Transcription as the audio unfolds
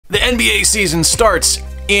The NBA season starts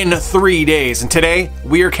in 3 days, and today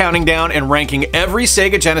we are counting down and ranking every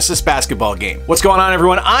Sega Genesis basketball game. What's going on,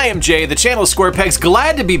 everyone? I am Jay, the channel is Square Pegs,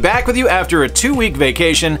 glad to be back with you after a 2-week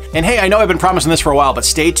vacation. And hey, I know I've been promising this for a while, but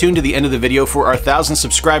stay tuned to the end of the video for our 1,000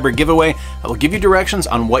 subscriber giveaway. I will give you directions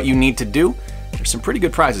on what you need to do. There's some pretty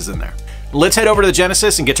good prizes in there. Let's head over to the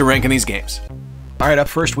Genesis and get to ranking these games. Alright, up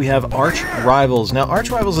first we have Arch Rivals. Now, Arch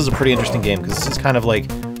Rivals is a pretty interesting game because this is kind of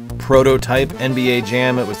like prototype NBA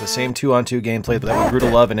Jam. It was the same 2-on-2 gameplay that we grew to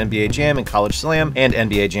love in NBA Jam and College Slam and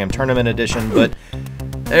NBA Jam Tournament Edition, but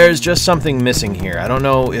there's just something missing here. I don't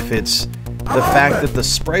know if it's the fact that the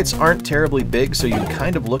sprites aren't terribly big, so you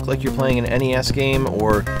kind of look like you're playing an NES game,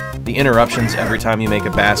 or the interruptions every time you make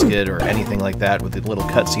a basket or anything like that with the little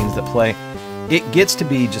cutscenes that play. It gets to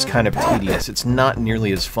be just kind of tedious. It's not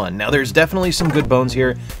nearly as fun. Now, there's definitely some good bones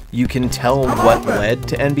here. You can tell what led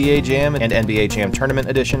to NBA Jam and NBA Jam Tournament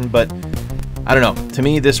Edition, but I don't know. To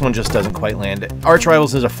me, this one just doesn't quite land. Arch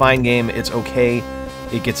Rivals is a fine game. It's okay.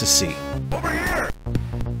 It gets a C.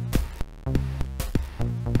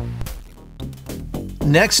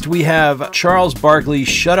 Next, we have Charles Barkley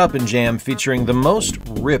Shut Up and Jam, featuring the most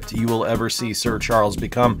ripped you will ever see Sir Charles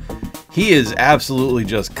become. He is absolutely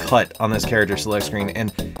just cut on this character select screen,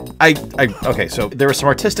 and okay, so there was some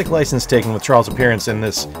artistic license taken with Charles' appearance in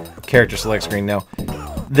this character select screen. Now,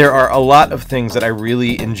 there are a lot of things that I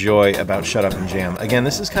really enjoy about Shut Up and Jam. Again,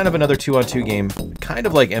 this is kind of another 2-on-2 game, kind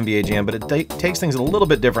of like NBA Jam, but it takes things a little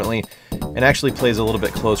bit differently and actually plays a little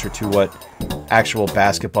bit closer to what actual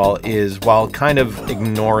basketball is, while kind of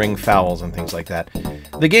ignoring fouls and things like that.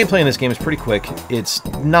 The gameplay in this game is pretty quick. It's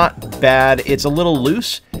not bad. It's a little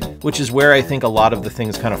loose, which is where I think a lot of the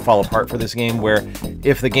things kind of fall apart for this game, where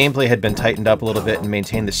if the gameplay had been tightened up a little bit and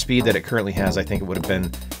maintained the speed that it currently has, I think it would have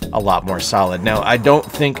been a lot more solid. Now, I don't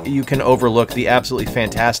think you can overlook the absolutely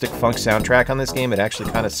fantastic funk soundtrack on this game. It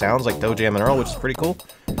actually kind of sounds like Toe Jam and Earl, which is pretty cool.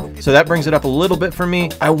 So that brings it up a little bit for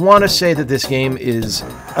me. I want to say that this game is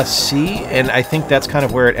a C, and I think that's kind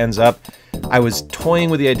of where it ends up. I was toying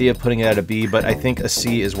with the idea of putting it at a B, but I think a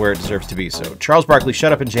C is where it deserves to be. So Charles Barkley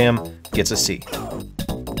Shut Up and Jam gets a C.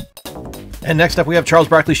 And next up we have Charles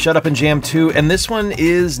Barkley Shut Up and Jam 2, and this one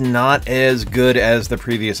is not as good as the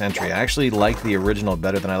previous entry. I actually like the original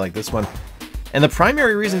better than I like this one. And the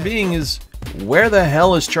primary reason being is, where the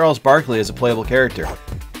hell is Charles Barkley as a playable character?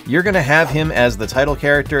 You're going to have him as the title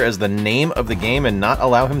character, as the name of the game, and not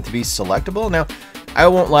allow him to be selectable? Now, I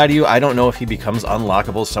won't lie to you, I don't know if he becomes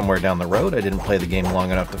unlockable somewhere down the road. I didn't play the game long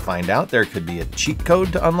enough to find out. There could be a cheat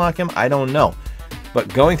code to unlock him, I don't know.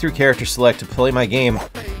 But going through Character Select to play my game,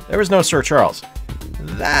 there was no Sir Charles.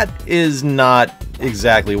 That is not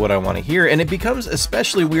exactly what I want to hear, and it becomes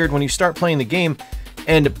especially weird when you start playing the game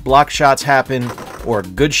and block shots happen, or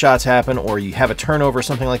good shots happen, or you have a turnover or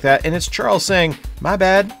something like that, and it's Charles saying, "My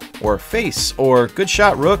bad," or "Face," or "Good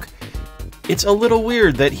shot, Rook." It's a little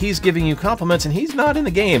weird that he's giving you compliments and he's not in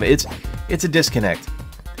the game. It's a disconnect.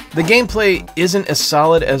 The gameplay isn't as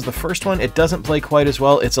solid as the first one. It doesn't play quite as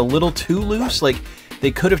well. It's a little too loose. Like,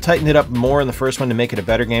 they could have tightened it up more in the first one to make it a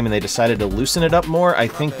better game, and they decided to loosen it up more, I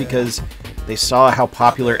think because they saw how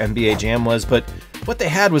popular NBA Jam was, but what they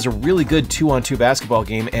had was a really good 2-on-2 basketball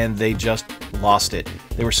game, and they just lost it.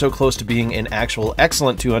 They were so close to being an actual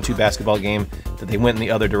excellent 2-on-2 basketball game that they went in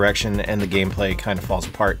the other direction, and the gameplay kind of falls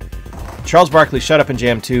apart. Charles Barkley Shut Up and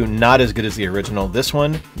Jam 2, not as good as the original. This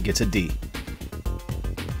one gets a D.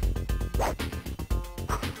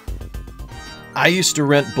 I used to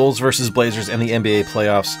rent Bulls vs. Blazers and the NBA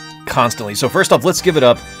playoffs constantly. So first off, let's give it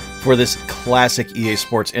up for this classic EA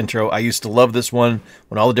Sports intro. I used to love this one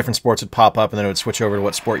when all the different sports would pop up and then it would switch over to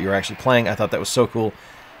what sport you were actually playing. I thought that was so cool.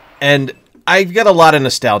 And I've got a lot of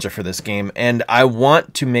nostalgia for this game, and I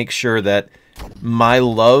want to make sure that my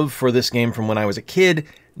love for this game from when I was a kid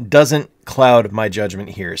doesn't cloud my judgment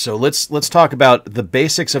here. So let's talk about the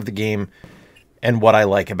basics of the game and what I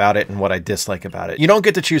like about it and what I dislike about it. You don't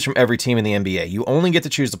get to choose from every team in the NBA. You only get to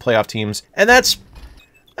choose the playoff teams, and that's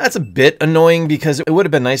a bit annoying because it would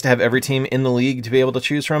have been nice to have every team in the league to be able to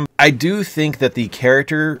choose from. I do think that the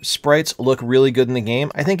character sprites look really good in the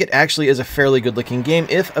game. I think it actually is a fairly good looking game,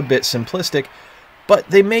 if a bit simplistic, but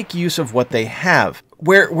they make use of what they have.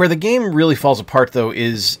 Where the game really falls apart, though,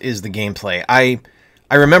 is the gameplay.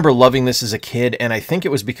 I remember loving this as a kid, and I think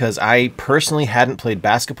it was because I personally hadn't played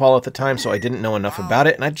basketball at the time, so I didn't know enough about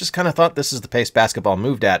it, and I just kind of thought this is the pace basketball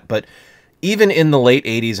moved at. But even in the late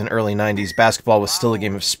 80s and early 90s, basketball was still a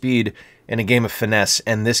game of speed and a game of finesse,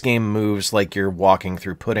 and this game moves like you're walking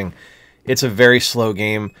through pudding. It's a very slow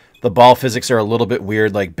game. The ball physics are a little bit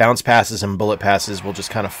weird, like bounce passes and bullet passes will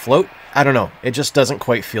just kind of float. I don't know. It just doesn't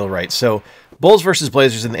quite feel right. So Bulls versus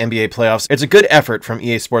Blazers in the NBA playoffs. It's a good effort from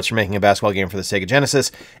EA Sports for making a basketball game for the Sega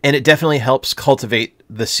Genesis, and it definitely helps cultivate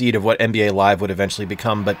the seed of what NBA Live would eventually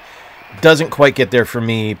become, but doesn't quite get there for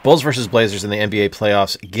me. Bulls versus Blazers in the NBA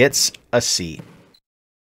playoffs gets a C.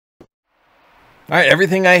 All right,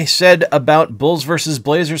 everything I said about Bulls versus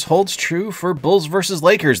Blazers holds true for Bulls versus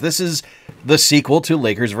Lakers. This is the sequel to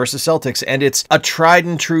Lakers versus Celtics, and it's a tried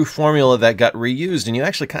and true formula that got reused, and you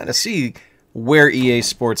actually kind of see where EA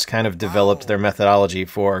Sports kind of developed their methodology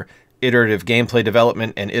for iterative gameplay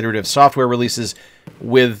development and iterative software releases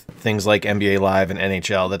with things like NBA Live and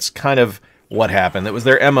NHL. That's kind of what happened. That was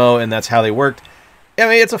their MO, and that's how they worked. I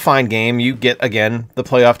mean, it's a fine game. You get, again, the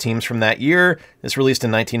playoff teams from that year. It's released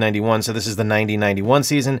in 1991, so this is the 90-91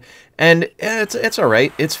 season, and it's all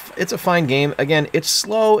right. It's a fine game. Again, it's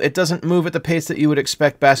slow. It doesn't move at the pace that you would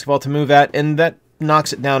expect basketball to move at, and that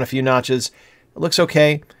knocks it down a few notches. It looks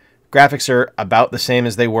okay. Graphics are about the same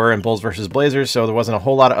as they were in Bulls versus Blazers, so there wasn't a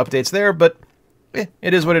whole lot of updates there, but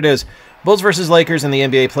it is what it is. Bulls versus Lakers in the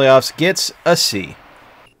NBA playoffs gets a C.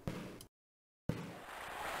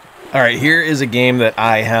 All right, here is a game that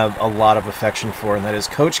I have a lot of affection for, and that is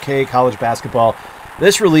Coach K College Basketball.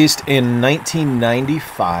 This released in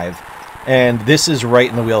 1995, and this is right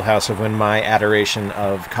in the wheelhouse of when my adoration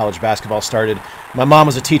of college basketball started. My mom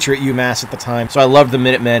was a teacher at UMass at the time, so I loved the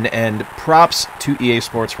Minutemen, and props to EA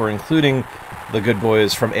Sports for including the good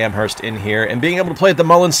boys from Amherst in here. And being able to play at the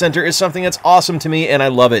Mullins Center is something that's awesome to me, and I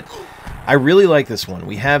love it. I really like this one.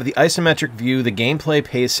 We have the isometric view. The gameplay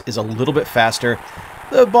pace is a little bit faster.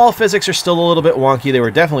 The ball physics are still a little bit wonky. They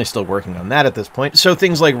were definitely still working on that at this point. So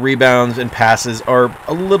things like rebounds and passes are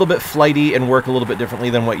a little bit flighty and work a little bit differently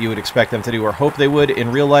than what you would expect them to do or hope they would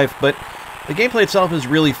in real life, but the gameplay itself is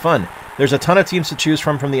really fun. There's a ton of teams to choose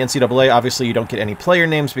from the NCAA. Obviously, you don't get any player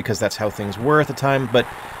names because that's how things were at the time, but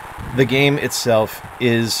the game itself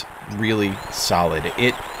is really solid.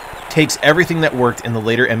 It takes everything that worked in the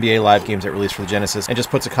later NBA Live games that released for the Genesis and just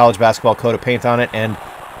puts a college basketball coat of paint on it, and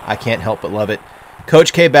I can't help but love it.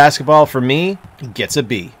 Coach K Basketball, for me, gets a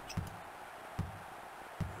B.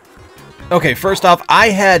 Okay, first off, I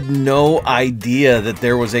had no idea that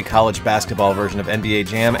there was a college basketball version of NBA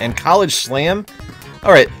Jam and College Slam.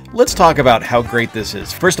 All right, let's talk about how great this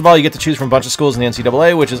is. First of all, you get to choose from a bunch of schools in the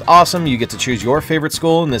NCAA, which is awesome. You get to choose your favorite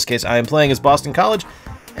school. In this case, I am playing as Boston College,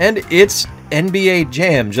 and it's NBA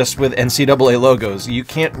Jam, just with NCAA logos. You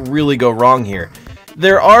can't really go wrong here.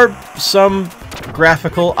 There are some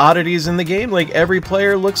graphical oddities in the game, like every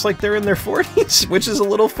player looks like they're in their 40s, which is a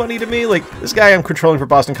little funny to me. Like, this guy I'm controlling for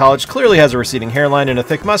Boston College clearly has a receding hairline and a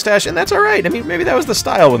thick mustache, and that's alright. I mean, maybe that was the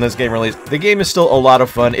style when this game released. The game is still a lot of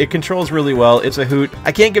fun. It controls really well. It's a hoot.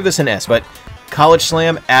 I can't give this an S, but College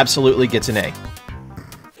Slam absolutely gets an A.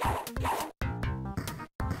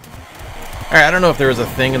 Alright, I don't know if there was a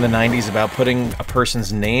thing in the 90s about putting a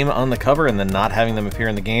person's name on the cover and then not having them appear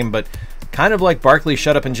in the game, but kind of like Barkley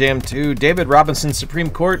Shut Up and Jam 2, David Robinson's Supreme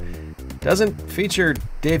Court doesn't feature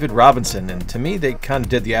David Robinson, and to me they kind of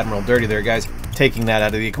did the Admiral dirty there, guys, taking that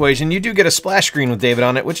out of the equation. You do get a splash screen with David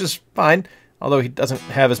on it, which is fine, although he doesn't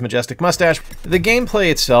have his majestic mustache. The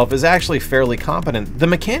gameplay itself is actually fairly competent. The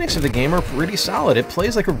mechanics of the game are pretty solid. It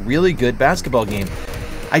plays like a really good basketball game.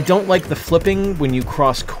 I don't like the flipping when you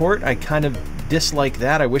cross court. I kind of dislike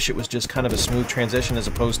that. I wish it was just kind of a smooth transition as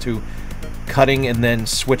opposed to cutting and then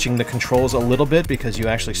switching the controls a little bit, because you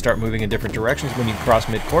actually start moving in different directions when you cross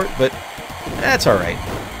mid-court, but that's alright.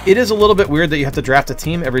 It is a little bit weird that you have to draft a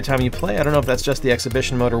team every time you play. I don't know if that's just the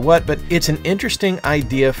exhibition mode or what, but it's an interesting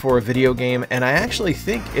idea for a video game, and I actually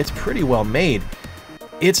think it's pretty well made.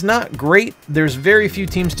 It's not great. There's very few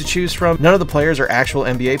teams to choose from. None of the players are actual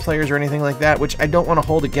NBA players or anything like that, which I don't want to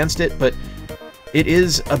hold against it, but it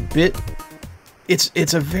is a bit...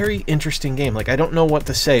 It's a very interesting game. Like, I don't know what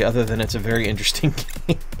to say other than it's a very interesting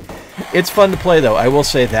game. It's fun to play, though. I will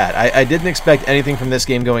say that. I didn't expect anything from this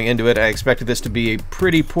game going into it. I expected this to be a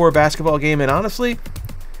pretty poor basketball game, and honestly,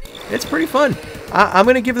 it's pretty fun. I'm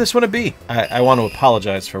going to give this one a B. I want to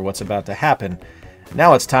apologize for what's about to happen.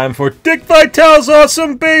 Now it's time for Dick Vitale's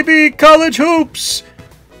Awesome Baby College Hoops!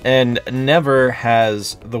 And never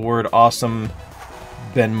has the word awesome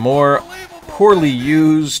been more poorly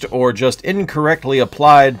used or just incorrectly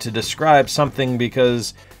applied to describe something,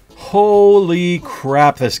 because holy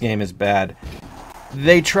crap, this game is bad.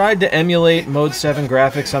 They tried to emulate Mode 7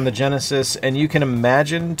 graphics on the Genesis, and you can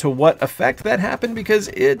imagine to what effect that happened, because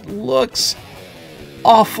it looks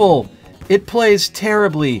awful. It plays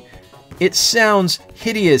terribly. It sounds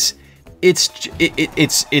hideous. It's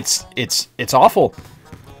awful.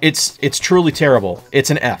 It's truly terrible. It's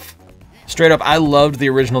an F. Straight up, I loved the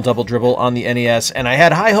original Double Dribble on the NES, and I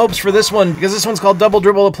had high hopes for this one, because this one's called Double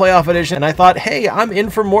Dribble, the Playoff Edition, and I thought, hey, I'm in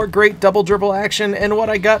for more great Double Dribble action, and what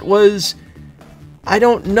I got was, I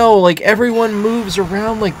don't know, like, everyone moves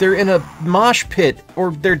around like they're in a mosh pit,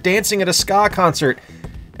 or they're dancing at a ska concert.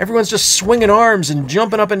 Everyone's just swinging arms and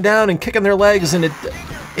jumping up and down and kicking their legs, and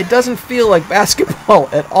it doesn't feel like basketball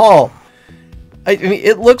at all. I mean,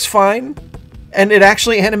 it looks fine, and it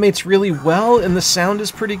actually animates really well, and the sound is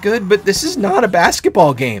pretty good, but this is not a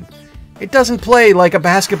basketball game. It doesn't play like a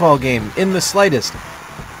basketball game in the slightest.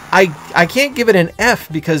 I can't give it an F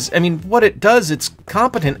because, I mean, what it does, it's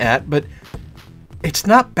competent at, but it's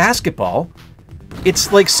not basketball.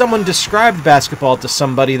 It's like someone described basketball to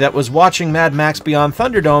somebody that was watching Mad Max Beyond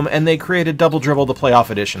Thunderdome, and they created Double Dribble the Playoff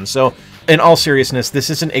Edition. So, in all seriousness, this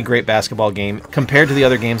isn't a great basketball game compared to the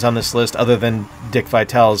other games on this list, other than Dick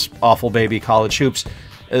Vitale's Awful Baby College Hoops.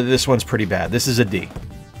 This one's pretty bad. This is a D.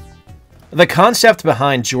 The concept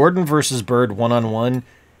behind Jordan versus Bird one-on-one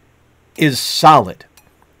is solid.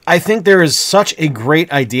 I think there is such a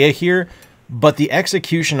great idea here, but the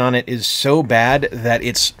execution on it is so bad that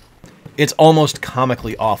it's almost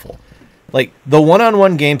comically awful. Like, the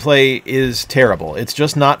one-on-one gameplay is terrible. It's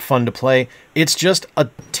just not fun to play. It's just a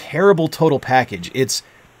terrible total package. It's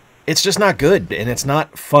just not good, and it's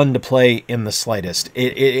not fun to play in the slightest.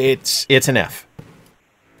 It's an F.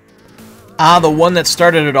 The one that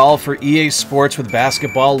started it all for EA Sports with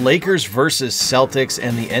basketball, Lakers versus Celtics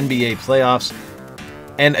and the NBA playoffs.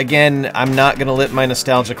 And again, I'm not going to let my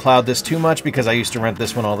nostalgia cloud this too much because I used to rent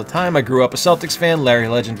this one all the time. I grew up a Celtics fan. Larry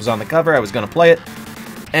Legend was on the cover. I was going to play it.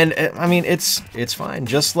 And, I mean, it's fine.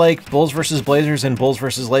 Just like Bulls versus Blazers and Bulls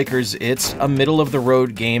versus Lakers, it's a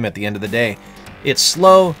middle-of-the-road game at the end of the day. It's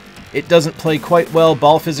slow. It doesn't play quite well.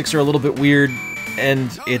 Ball physics are a little bit weird.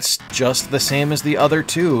 And it's just the same as the other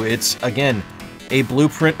two. It's, again, a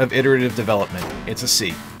blueprint of iterative development. It's a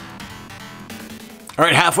C. All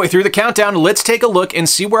right, halfway through the countdown, let's take a look and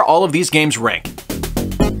see where all of these games rank.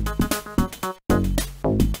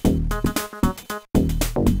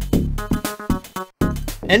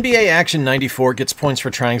 NBA Action 94 gets points for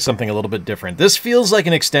trying something a little bit different. This feels like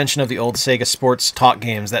an extension of the old Sega Sports talk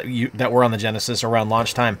games that were on the Genesis around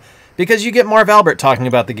launch time, because you get Marv Albert talking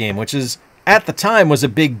about the game, which is, at the time, was a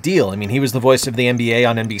big deal. I mean, he was the voice of the NBA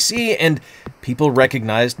on NBC, and people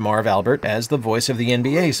recognized Marv Albert as the voice of the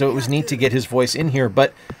NBA, so it was neat to get his voice in here,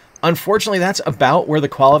 but unfortunately that's about where the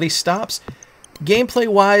quality stops.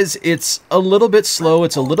 Gameplay-wise, it's a little bit slow,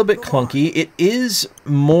 it's a little bit clunky. It is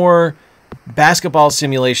more basketball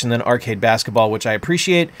simulation than arcade basketball, which I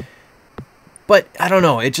appreciate, but I don't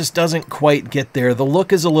know, it just doesn't quite get there. The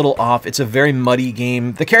look is a little off. It's a very muddy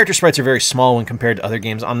game. The character sprites are very small when compared to other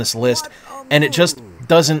games on this list, and it just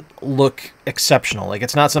doesn't look exceptional. Like,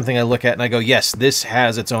 it's not something I look at and I go, yes, this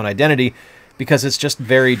has its own identity, because it's just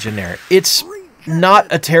very generic. It's not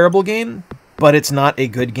a terrible game, but it's not a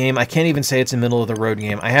good game. I can't even say it's a middle-of-the-road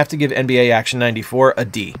game. I have to give NBA Action 94 a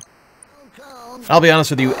D. I'll be honest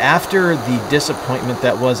with you, after the disappointment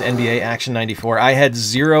that was NBA Action 94, I had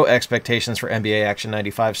zero expectations for NBA Action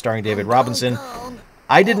 95 starring David Robinson.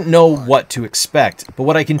 I didn't know what to expect, but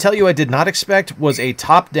what I can tell you I did not expect was a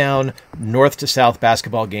top-down, north-to-south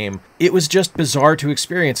basketball game. It was just bizarre to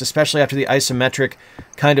experience, especially after the isometric,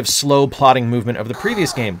 kind of slow plotting movement of the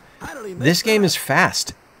previous game. This game is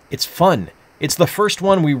fast. It's fun. It's the first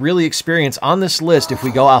one we really experience on this list, if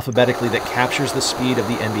we go alphabetically, that captures the speed of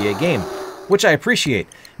the NBA game, which I appreciate.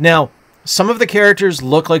 Now, some of the characters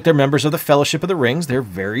look like they're members of the Fellowship of the Rings. They're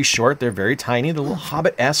very short, they're very tiny, they're a little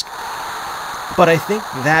Hobbit-esque. But I think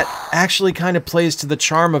that actually kind of plays to the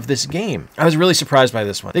charm of this game. I was really surprised by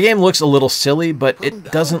this one. The game looks a little silly, but it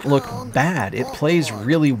doesn't look bad. It plays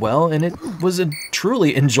really well, and it was a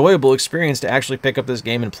truly enjoyable experience to actually pick up this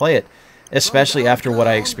game and play it, especially after what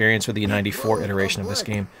I experienced with the 94 iteration of this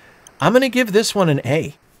game. I'm going to give this one an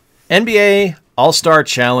A. NBA All-Star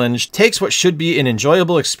Challenge takes what should be an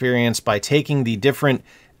enjoyable experience by taking the different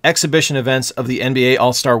exhibition events of the NBA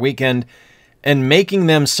All-Star Weekend and making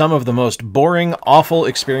them some of the most boring, awful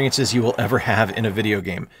experiences you will ever have in a video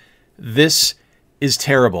game. This is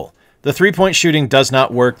terrible. The three-point shooting does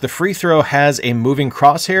not work. The free throw has a moving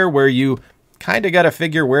crosshair where you kind of got to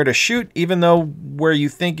figure where to shoot, even though where you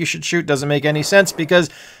think you should shoot doesn't make any sense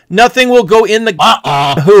because nothing will go in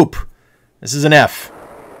the hoop. This is an F.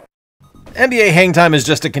 NBA Hang Time is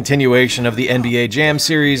just a continuation of the NBA Jam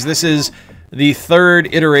series. This is the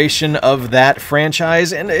third iteration of that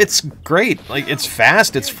franchise, and it's great. Like, it's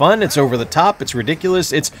fast, it's fun, it's over the top, it's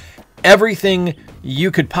ridiculous, it's everything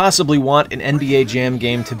you could possibly want an NBA Jam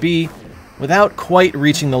game to be, without quite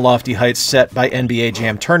reaching the lofty heights set by NBA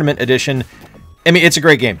Jam Tournament Edition. I mean, it's a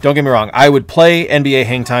great game, don't get me wrong. I would play NBA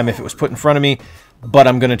Hang Time if it was put in front of me, but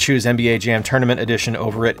I'm going to choose NBA Jam Tournament Edition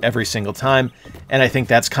over it every single time, and I think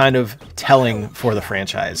that's kind of telling for the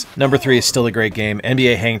franchise. Number 3 is still a great game.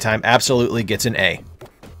 NBA Hang Time absolutely gets an A.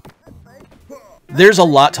 There's a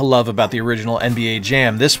lot to love about the original NBA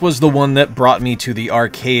Jam. This was the one that brought me to the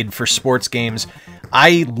arcade for sports games.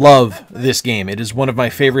 I love this game. It is one of my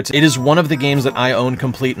favorites. It is one of the games that I own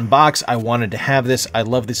complete in box. I wanted to have this. I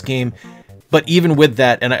love this game. But even with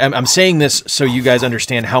that, and I'm saying this so you guys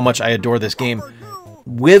understand how much I adore this game,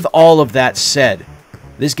 with all of that said,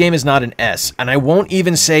 this game is not an S, and I won't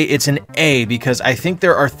even say it's an A because I think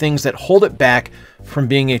there are things that hold it back from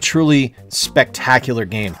being a truly spectacular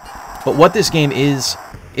game. But what this game is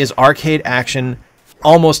arcade action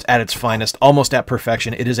almost at its finest, almost at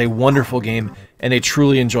perfection. It is a wonderful game and a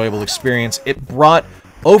truly enjoyable experience. It brought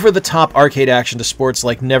over-the-top arcade action to sports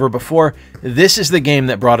like never before. This is the game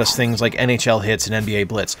that brought us things like NHL Hits and NBA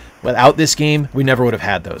Blitz. Without this game, we never would have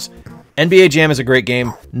had those. NBA Jam is a great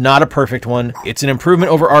game, not a perfect one. It's an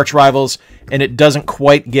improvement over arch rivals, and it doesn't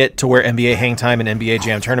quite get to where NBA Hang Time and NBA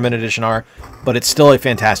Jam Tournament Edition are, but it's still a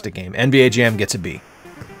fantastic game. NBA Jam gets a B.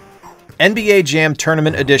 NBA Jam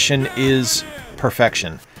Tournament Edition is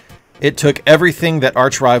perfection. It took everything that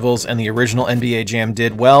arch rivals and the original NBA Jam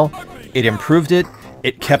did well, it improved it,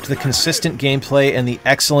 it kept the consistent gameplay and the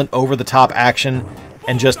excellent over-the-top action,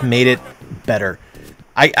 and just made it better.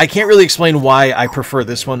 I can't really explain why I prefer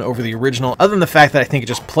this one over the original, other than the fact that I think it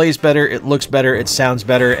just plays better, it looks better, it sounds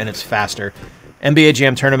better, and it's faster. NBA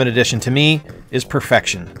Jam Tournament Edition, to me, is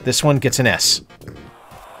perfection. This one gets an S.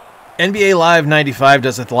 NBA Live 95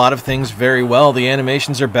 does a lot of things very well. The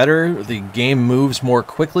animations are better, the game moves more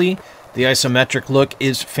quickly, the isometric look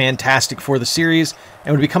is fantastic for the series,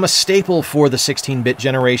 and would become a staple for the 16-bit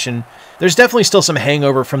generation. There's definitely still some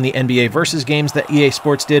hangover from the NBA Versus games that EA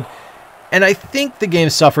Sports did, and I think the game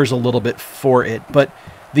suffers a little bit for it, but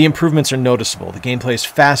the improvements are noticeable. The gameplay is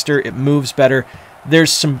faster, it moves better.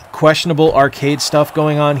 There's some questionable arcade stuff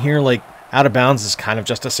going on here, like out of bounds is kind of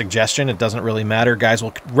just a suggestion. It doesn't really matter. Guys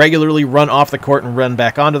will regularly run off the court and run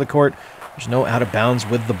back onto the court. There's no out of bounds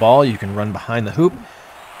with the ball. You can run behind the hoop.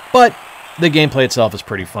 But the gameplay itself is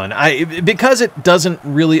pretty fun. Because it doesn't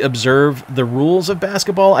really observe the rules of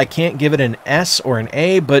basketball, I can't give it an S or an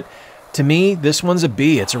A, but to me, this one's a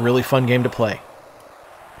B. It's a really fun game to play.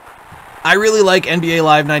 I really like NBA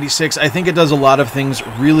Live 96. I think it does a lot of things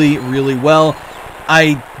really, really well.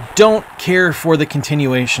 I don't care for the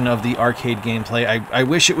continuation of the arcade gameplay. I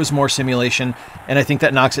wish it was more simulation, and I think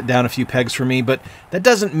that knocks it down a few pegs for me, but that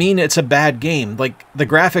doesn't mean it's a bad game. Like, the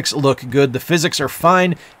graphics look good, the physics are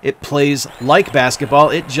fine, it plays like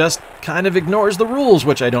basketball, it just kind of ignores the rules,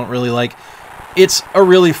 which I don't really like. It's a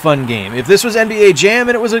really fun game. If this was NBA Jam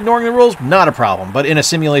and it was ignoring the rules, not a problem, but in a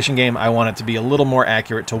simulation game, I want it to be a little more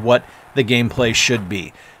accurate to what the gameplay should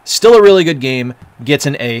be. Still a really good game, gets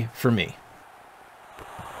an A for me.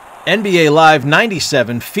 NBA Live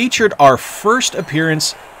 97 featured our first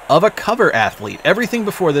appearance of a cover athlete. Everything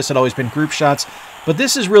before this had always been group shots, but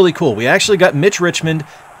this is really cool. We actually got Mitch Richmond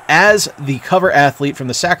as the cover athlete from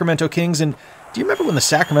the Sacramento Kings, and do you remember when the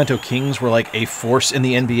Sacramento Kings were like a force in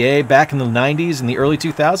the NBA back in the 90s and the early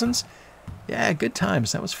 2000s? Yeah, good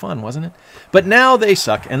times. That was fun, wasn't it? But now they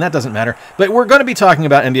suck, and that doesn't matter. But we're going to be talking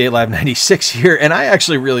about NBA Live 96 here, and I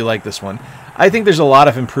actually really like this one. I think there's a lot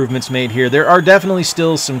of improvements made here. There are definitely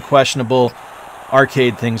still some questionable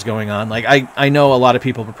arcade things going on. Like, I know a lot of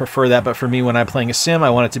people prefer that, but for me, when I'm playing a sim, I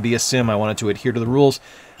want it to be a sim. I want it to adhere to the rules.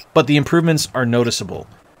 But the improvements are noticeable.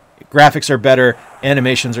 Graphics are better.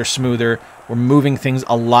 Animations are smoother. We're moving things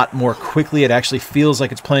a lot more quickly. It actually feels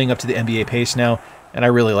like it's playing up to the NBA pace now, and I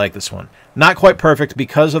really like this one. Not quite perfect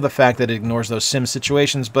because of the fact that it ignores those sim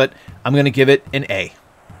situations, but I'm going to give it an A.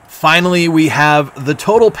 Finally, we have the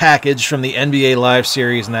total package from the NBA Live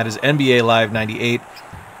series, and that is NBA Live 98.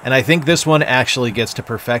 And I think this one actually gets to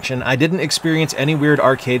perfection. I didn't experience any weird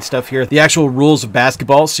arcade stuff here. The actual rules of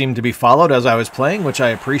basketball seemed to be followed as I was playing, which I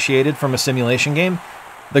appreciated from a simulation game.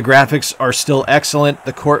 The graphics are still excellent.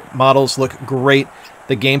 The court models look great.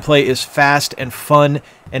 The gameplay is fast and fun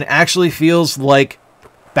and actually feels like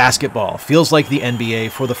basketball. Feels like the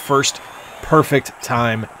NBA for the first perfect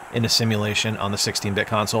time in a simulation on the 16-bit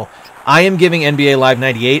console. I am giving NBA Live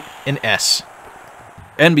 98 an S.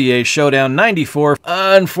 NBA Showdown 94,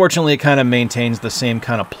 unfortunately, it kind of maintains the same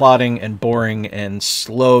kind of plotting and boring and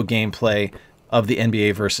slow gameplay of the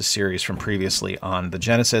NBA Versus series from previously on the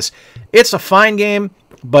Genesis. It's a fine game,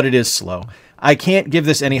 but it is slow. I can't give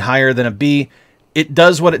this any higher than a B. It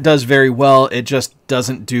does what it does very well. It just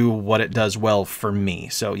doesn't do what it does well for me.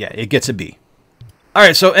 So yeah, it gets a B. All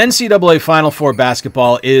right, so NCAA Final Four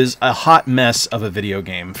basketball is a hot mess of a video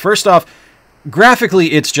game. First off,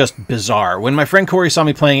 graphically, it's just bizarre. When my friend Corey saw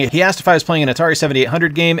me playing it, he asked if I was playing an Atari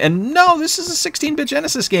 7800 game, and no, this is a 16-bit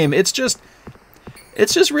Genesis game. It's just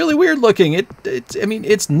really weird looking. I mean,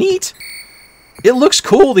 it's neat. It looks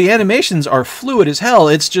cool. The animations are fluid as hell.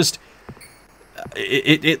 It's just...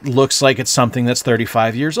 It looks like it's something that's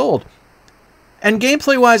 35 years old. And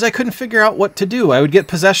gameplay-wise, I couldn't figure out what to do. I would get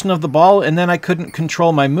possession of the ball, and then I couldn't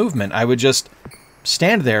control my movement. I would just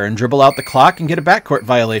stand there and dribble out the clock and get a backcourt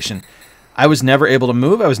violation. I was never able to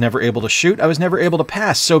move. I was never able to shoot. I was never able to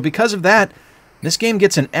pass. So because of that, this game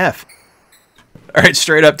gets an F. All right,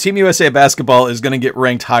 straight up, Team USA Basketball is going to get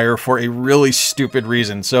ranked higher for a really stupid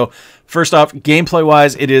reason. So first off,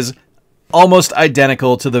 gameplay-wise, it is almost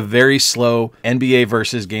identical to the very slow NBA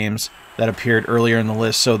versus games that appeared earlier in the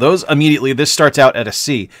list. So those immediately, this starts out at a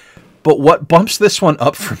C. But what bumps this one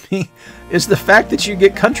up for me is the fact that you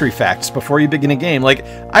get country facts before you begin a game. Like,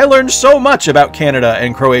 I learned so much about Canada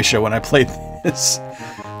and Croatia when I played this.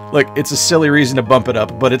 Like, it's a silly reason to bump it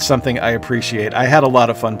up, but it's something I appreciate. I had a lot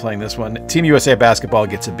of fun playing this one. Team USA Basketball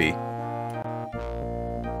gets a B.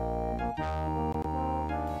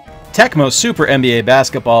 Tecmo Super NBA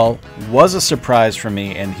Basketball was a surprise for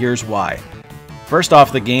me, and here's why. First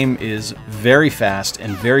off, the game is very fast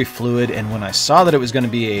and very fluid, and when I saw that it was going to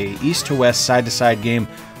be a east-to-west, side-to-side game,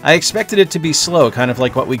 I expected it to be slow, kind of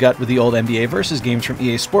like what we got with the old NBA versus games from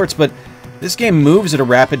EA Sports, but this game moves at a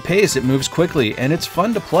rapid pace, it moves quickly, and it's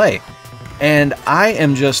fun to play. And I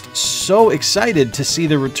am just so excited to see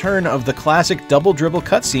the return of the classic double dribble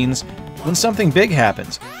cutscenes when something big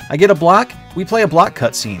happens. I get a block, we play a block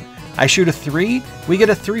cutscene. I shoot a 3, we get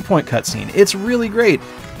a 3-point cutscene. It's really great.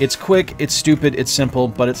 It's quick, it's stupid, it's simple,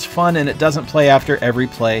 but it's fun, and it doesn't play after every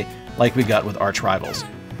play like we got with Arch Rivals.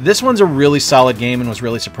 This one's a really solid game and was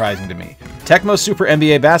really surprising to me. Tecmo Super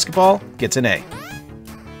NBA Basketball gets an A.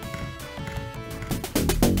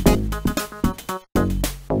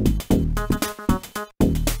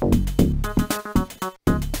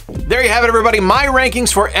 There you have it, everybody. My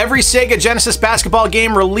rankings for every Sega Genesis basketball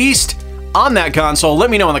game released on that console. Let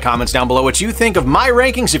me know in the comments down below what you think of my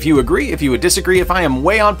rankings, if you agree, if you would disagree, if I am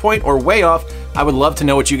way on point or way off. I would love to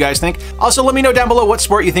know what you guys think. Also, let me know down below what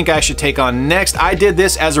sport you think I should take on next. I did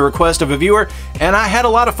this as a request of a viewer, and I had a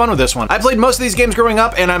lot of fun with this one. I played most of these games growing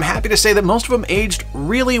up, and I'm happy to say that most of them aged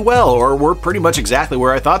really well, or were pretty much exactly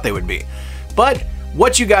where I thought they would be. But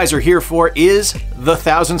what you guys are here for is the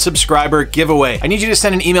 1,000 subscriber giveaway. I need you to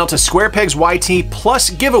send an email to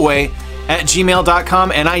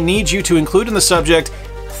squarepegsYT+giveaway@gmail.com, and I need you to include in the subject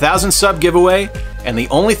 1,000 sub giveaway, and the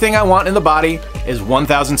only thing I want in the body is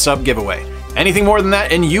 1,000 sub giveaway. Anything more than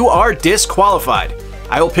that and you are disqualified.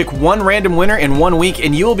 I will pick one random winner in 1 week,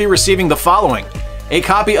 and you will be receiving the following: a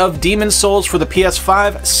copy of Demon's Souls for the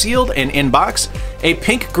PS5 sealed and in box, a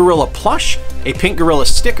pink gorilla plush, a pink gorilla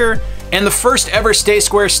sticker, and the first ever Stay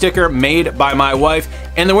Square sticker made by my wife.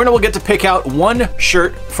 And the winner will get to pick out one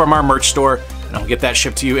shirt from our merch store, and I'll get that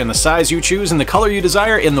shipped to you in the size you choose, in the color you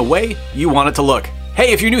desire, in the way you want it to look.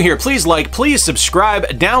 Hey, if you're new here, please like, please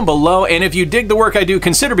subscribe down below, and if you dig the work I do,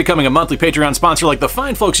 consider becoming a monthly Patreon sponsor like the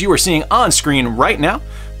fine folks you are seeing on screen right now.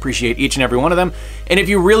 Appreciate each and every one of them. And if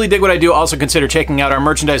you really dig what I do, also consider checking out our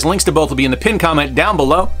merchandise. Links to both will be in the pinned comment down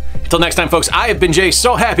below. Until next time, folks, I have been Jay,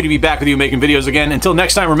 so happy to be back with you making videos again. Until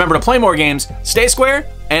next time, remember to play more games, stay square,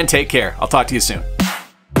 and take care. I'll talk to you soon.